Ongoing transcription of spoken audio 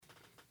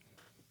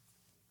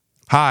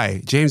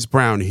Hi, James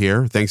Brown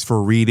here. Thanks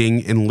for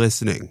reading and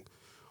listening.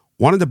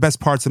 One of the best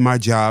parts of my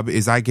job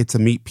is I get to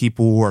meet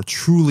people who are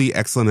truly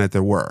excellent at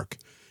their work,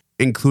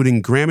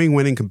 including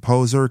Grammy-winning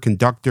composer,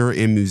 conductor,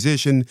 and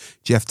musician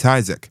Jeff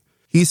Tyzik.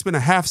 He spent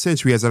a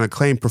half-century as an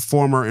acclaimed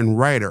performer and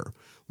writer,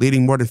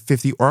 leading more than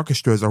 50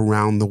 orchestras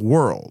around the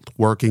world,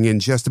 working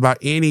in just about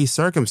any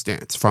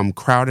circumstance, from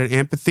crowded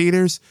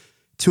amphitheaters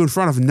to in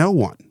front of no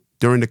one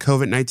during the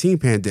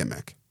COVID-19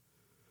 pandemic.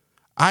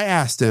 I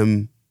asked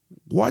him,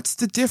 what's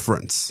the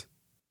difference?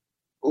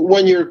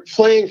 When you're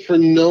playing for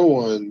no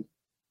one,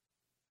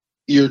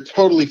 you're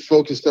totally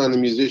focused on the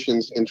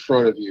musicians in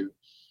front of you.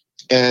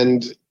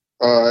 And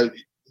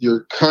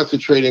you're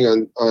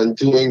concentrating on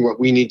doing what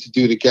we need to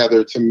do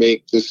together to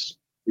make this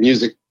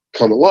music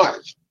come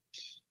alive.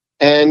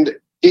 And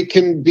it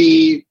can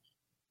be,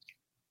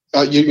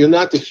 you're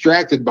not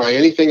distracted by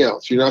anything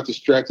else. You're not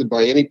distracted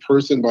by any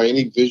person, by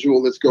any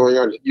visual that's going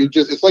on.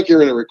 It's like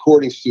you're in a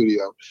recording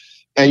studio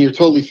and you're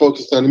totally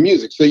focused on the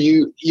music. So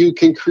you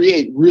can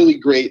create really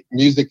great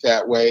music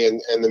that way,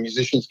 and the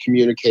musicians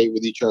communicate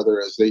with each other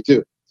as they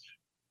do.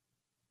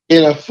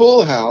 In a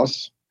full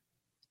house,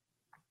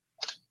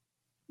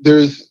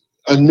 there's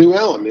a new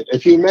element.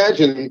 If you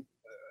imagine,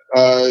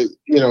 here's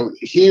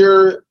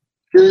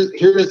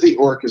the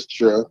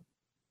orchestra,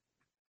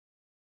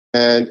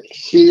 and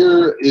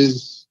here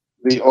is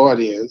the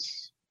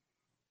audience,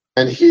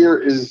 and here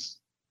is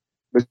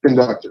the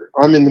conductor.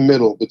 I'm in the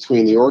middle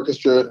between the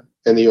orchestra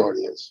and the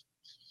audience.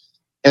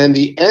 And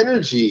the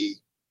energy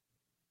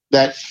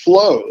that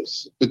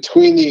flows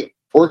between the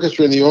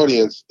orchestra and the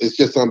audience is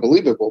just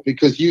unbelievable,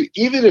 because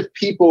even if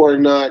people are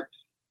not,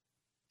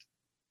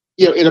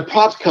 in a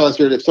pop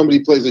concert, if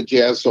somebody plays a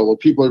jazz solo,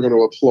 people are going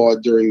to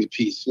applaud during the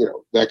piece,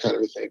 that kind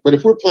of a thing. But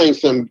if we're playing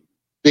some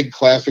big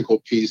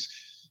classical piece,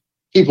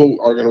 people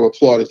are going to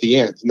applaud at the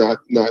end, not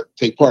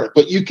take part.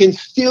 But you can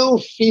still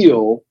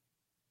feel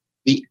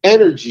the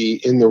energy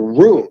in the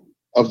room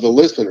of the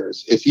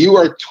listeners. If you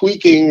are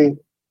tweaking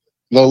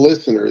the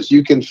listeners,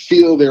 you can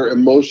feel their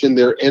emotion,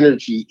 their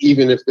energy,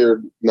 even if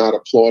they're not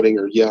applauding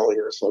or yelling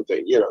or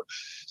something,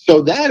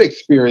 So that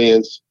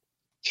experience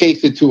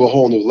takes it to a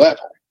whole new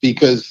level,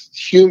 because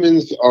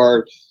humans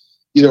are,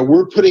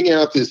 we're putting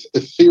out this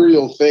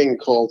ethereal thing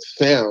called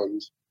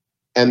sound,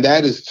 and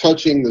that is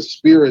touching the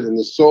spirit and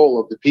the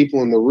soul of the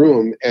people in the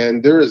room,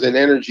 and there is an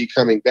energy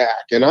coming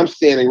back, and I'm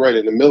standing right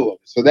in the middle of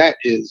it. So that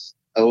is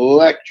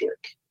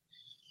electric.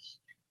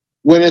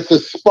 When it's a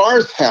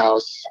sparse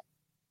house,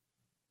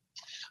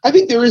 I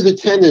think there is a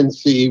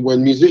tendency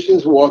when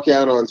musicians walk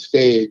out on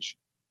stage,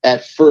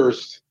 at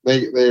first,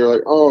 they're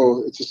like,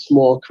 oh, it's a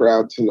small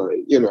crowd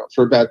tonight,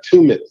 for about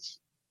 2 minutes.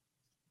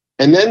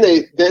 And then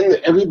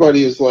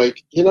everybody is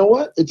like, you know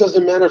what? It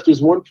doesn't matter if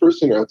there's one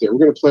person out there. We're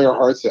going to play our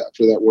hearts out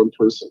for that one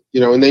person,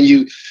 and then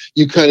you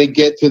kind of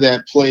get to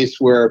that place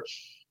where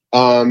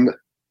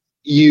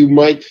you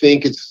might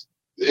think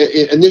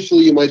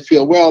initially you might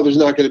feel, well, there's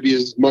not going to be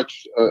as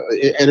much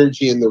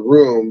energy in the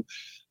room,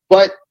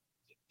 but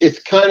it's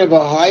kind of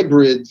a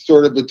hybrid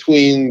sort of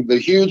between the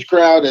huge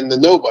crowd and the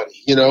nobody,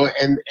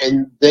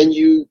 and then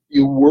you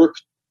work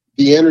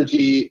the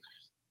energy.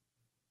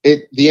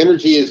 The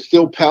energy is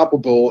still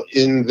palpable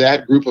in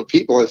that group of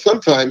people. And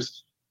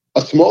sometimes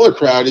a smaller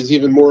crowd is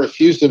even more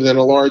effusive than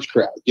a large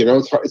crowd.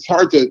 It's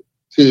hard to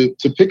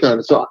pick on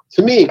it. So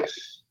to me,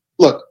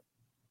 look,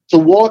 to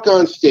walk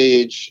on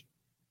stage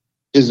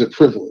is a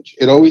privilege.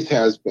 It always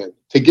has been.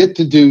 To get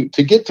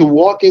to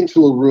walk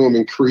into a room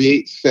and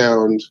create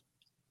sound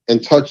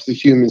and touch the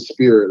human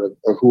spirit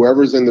of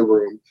whoever's in the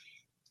room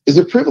is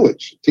a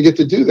privilege to get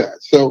to do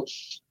that. So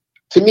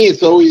to me,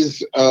 it's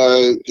always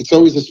a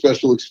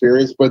special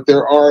experience, but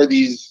there are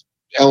these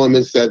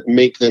elements that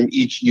make them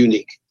each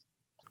unique.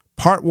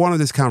 Part 1 of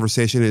this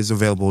conversation is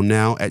available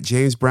now at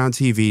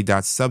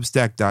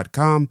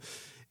jamesbrowntv.substack.com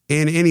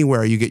and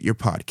anywhere you get your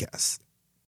podcasts.